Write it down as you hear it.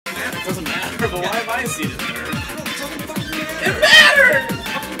It doesn't matter, but why have I seen it there? It matters!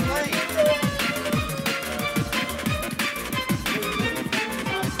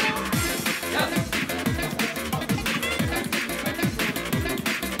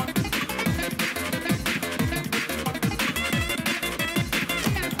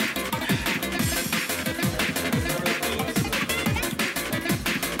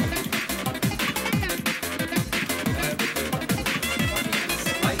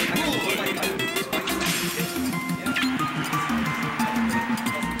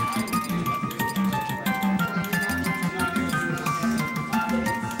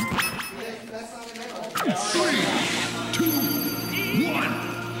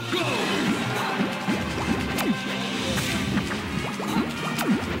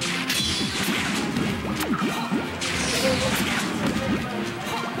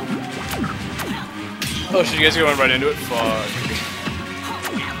 Oh shit, you guys are going right into it? Fuck.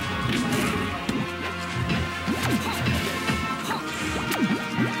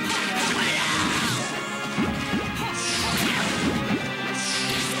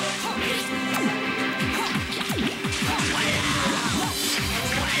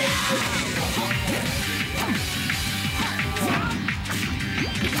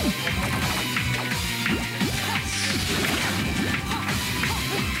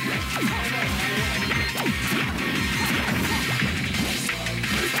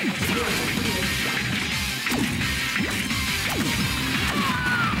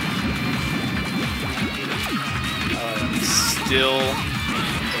 Still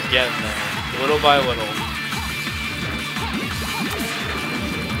getting there, little by little.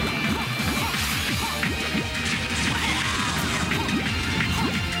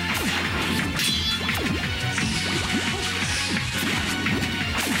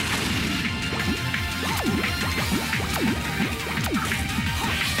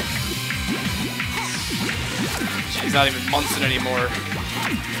 She's not even Munson anymore.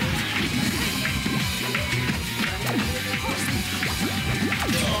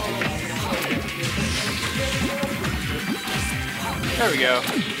 There we go.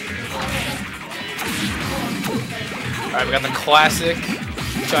 Alright, we got the classic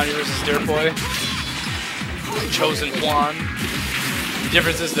Johnny versus Dirtboy. Chosen Juan. The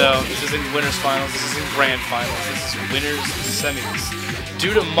difference is, though, this isn't winners finals, this isn't grand finals, this is winners semis.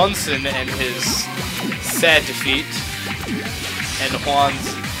 Due to Munson and his sad defeat, and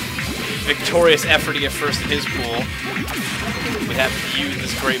Juan's victorious effort to get first in his pool, we have viewed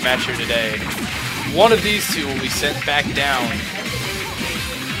this great match here today. One of these two will be sent back down.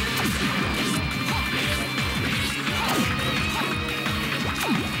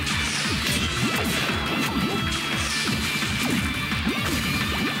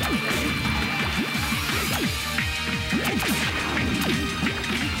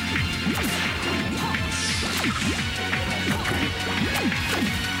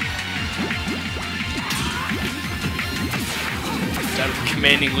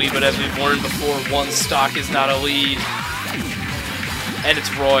 Commanding lead, but as we've learned before, one stock is not a lead. And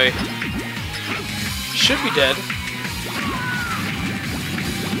it's Roy. Should be dead.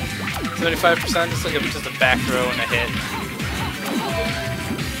 75%, just like just a back throw and a hit.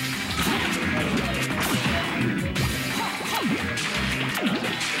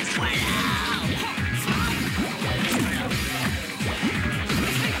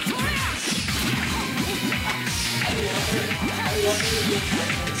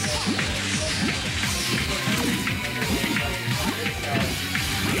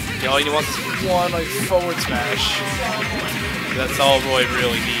 Yeah, all you want is one like forward smash. That's all Roy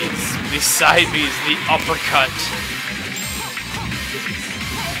really needs. The side B's, the uppercut.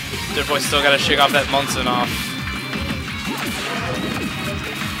 Dirtboy still gotta shake off that Munson off.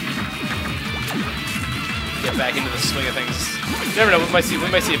 Get back into the swing of things. You never know, we might see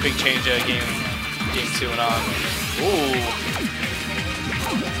a big change game 2 and on. Ooh.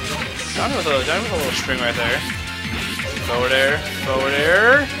 Johnny with a little string right there. Forward air, forward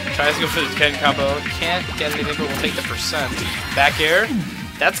air. Tries to go for the 10 combo. Can't get anything, but we'll take the percent. Back air.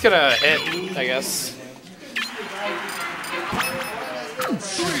 That's gonna hit, I guess.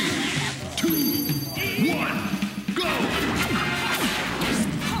 3, 2, 1, go!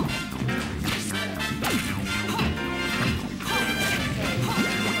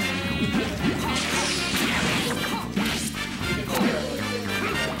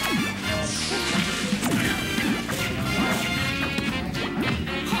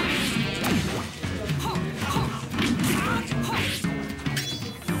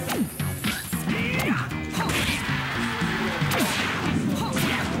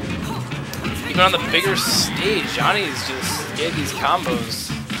 Even on the bigger stage, Johnny's just getting these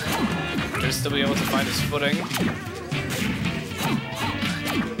combos. They're still being able to find his footing.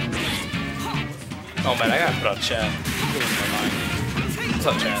 Oh man, I gotta put out chat. What's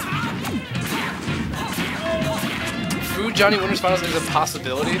up, chat? Food Johnny Winners Finals is a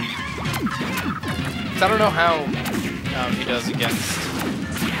possibility. I don't know how he does against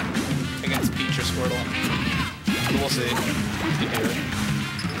Peach or Squirtle. But we'll see. You can do it.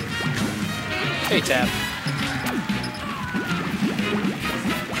 Hey, Tap.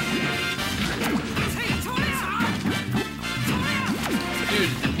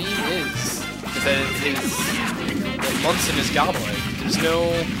 Dude, the meme is that Munson is godlike. There's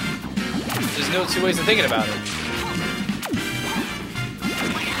no two ways of thinking about it.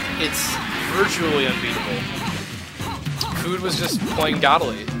 It's virtually unbeatable. Food was just playing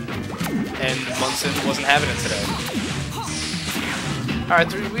godly, and Munson wasn't having it today.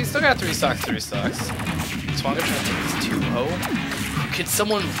 Alright, we still got 3 stocks. Juan gonna try to take this 2-0. Could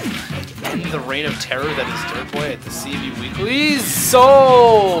someone end the reign of terror that is Dirtboy at the CMU Weeklies?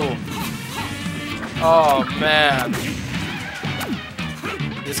 So! Oh, man.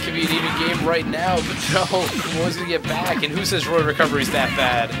 This could be an even game right now, but no, Juan's gonna get back, and who says Roy Recovery's that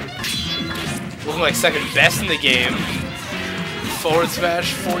bad? Looking like second best in the game. Forward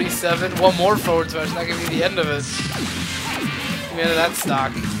smash, 47. One more forward smash, not gonna be the end of it. Get me out of that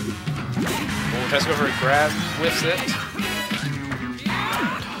stock. Oh, tries to go for a grab, whiffs it.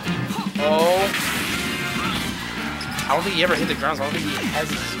 Oh. I don't think he ever hit the ground, so I don't think he has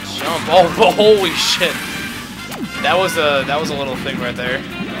his jump. Oh, holy shit. That was a little thing right there.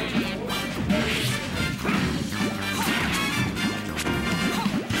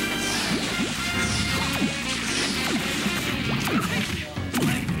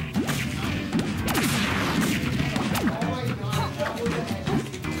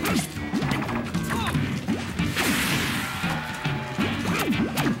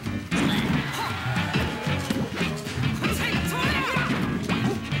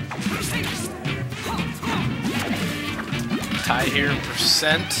 Tie here in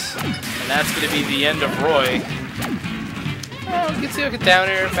percent, and that's going to be the end of Roy. Oh, we can see look at down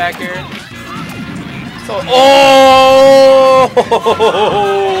here, back here. So, oh,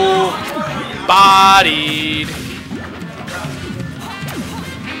 bodied.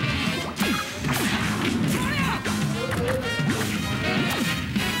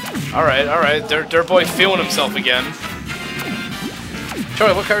 All right, Dirtboy feeling himself again.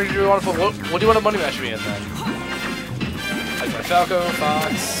 Charlie, what card do you want to put? What do you want to money match me in then? Like my Falco,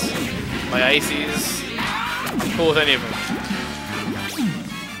 Fox, my Ices. I'm cool with any of them.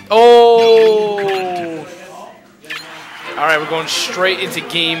 Oh! Alright, we're going straight into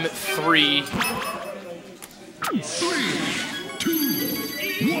game 3. 3,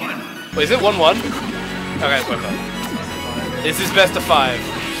 2, 1. Wait, is it 1-1? Okay, that's what I thought. This is best of 5.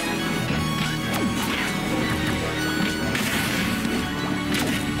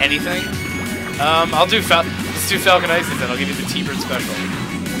 Anything? I'll do let's do Falcon Ices then. I'll give you the T-Bird special.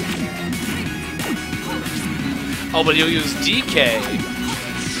 Oh, but you'll use DK.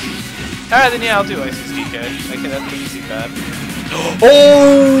 Alright, then yeah, I'll do Ices DK. Okay, that doesn't seem bad.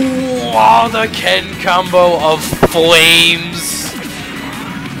 Oh, the Ken combo of flames.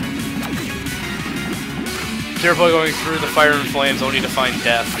 Dirtboy going through the fire and flames only to find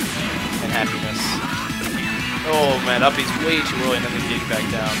death and happiness. Oh man, up he's way too early and then they dig back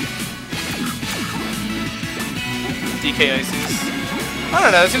down. DK Ices. I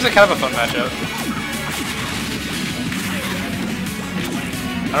don't know, it seems like kind of a fun matchup.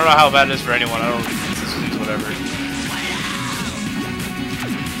 I don't know how bad it is for anyone, this is whatever.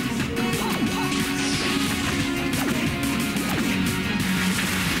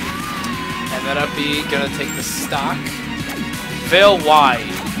 And then up B, gonna take the stock. Veil Y.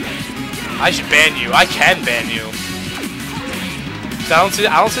 I should ban you. I can ban you. I don't see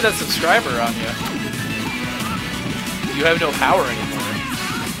that subscriber on you. You have no power anymore.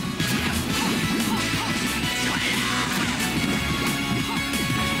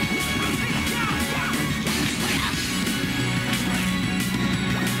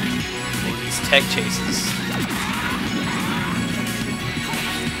 These tech chases.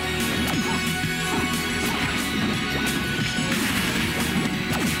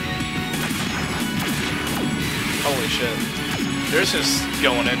 Holy shit. They're just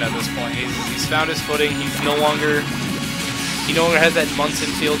going in at this point. He's found his footing. He no longer has that Munson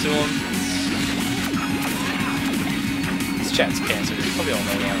feel to him. This chat's cancer. You probably all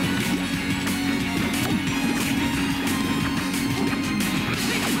know that.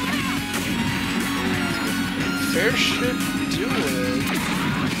 Fair should do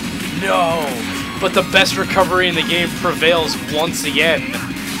it. No! But the best recovery in the game prevails once again.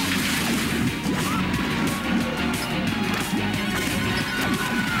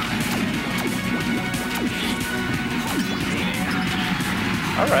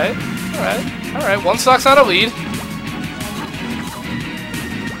 Alright. Alright. Alright. One stock's not a lead.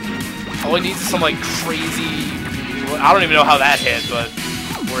 All he needs is some like crazy... I don't even know how that hit, but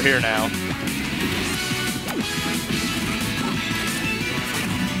we're here now.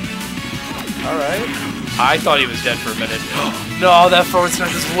 Alright. I thought he was dead for a minute. No, that forward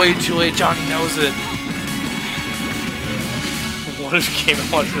smash is way too late. Johnny knows it. What if he came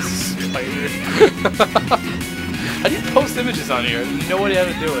and watched this spider? How do you post images on here? I have no idea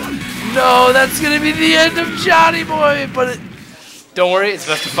how to do it. No, that's gonna be the end of Johnny Boy, but it... Don't worry, it's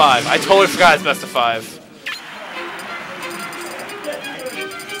best of 5. I totally forgot it's best of 5.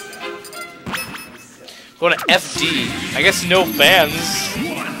 Going to FD. I guess no bans.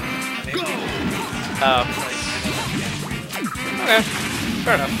 Okay,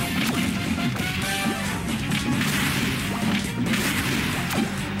 fair enough.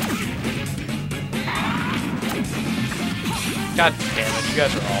 God damn it, you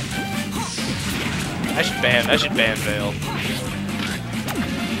guys are awful. I should ban Veil.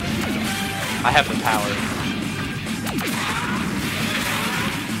 I have the power.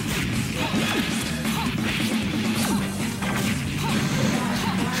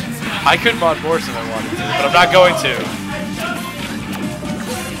 I could mod Morse if I wanted to, but I'm not going to.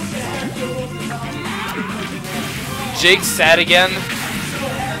 Jake's sad again.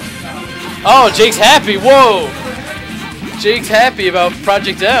 Oh, Jake's happy. Whoa! Jake's happy about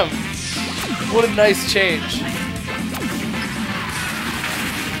Project M. What a nice change.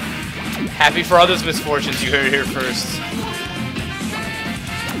 Happy for others' misfortunes. You heard it here first.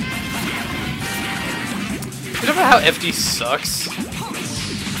 You know how FD sucks?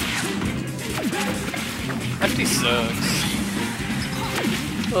 FD sucks.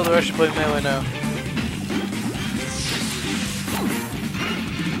 Oh, the rest should play melee now.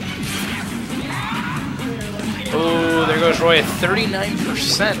 Oh, there goes Roy at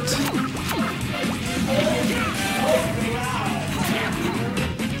 39%.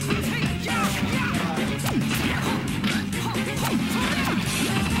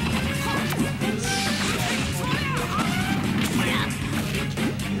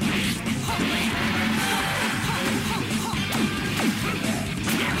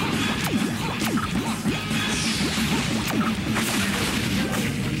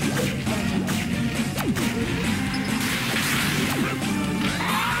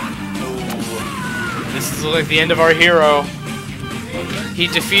 This is like the end of our hero. He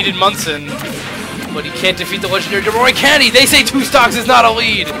defeated Munson, but he can't defeat the legendary Dirtboy, can he? They say 2 stocks is not a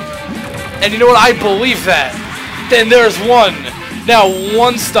lead. And you know what? I believe that. Then there's 1. Now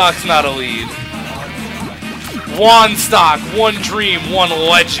 1 stock's not a lead. 1 stock, 1 dream, 1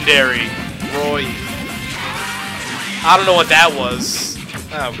 legendary. Roy. I don't know what that was.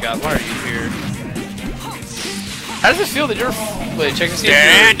 Oh god, why are you here? How does it feel that you're... Wait, check to see if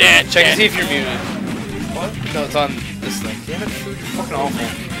you're... Check to see if you're muted. What? No, it's on this thing. Damn it, food, you're fucking awful.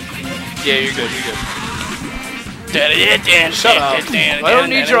 Yeah, you're good, you're good. Shut up. I don't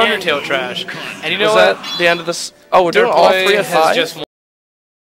need your Undertale trash. And you know what? Was that the end of this? Oh, we're doing all 3 of 5?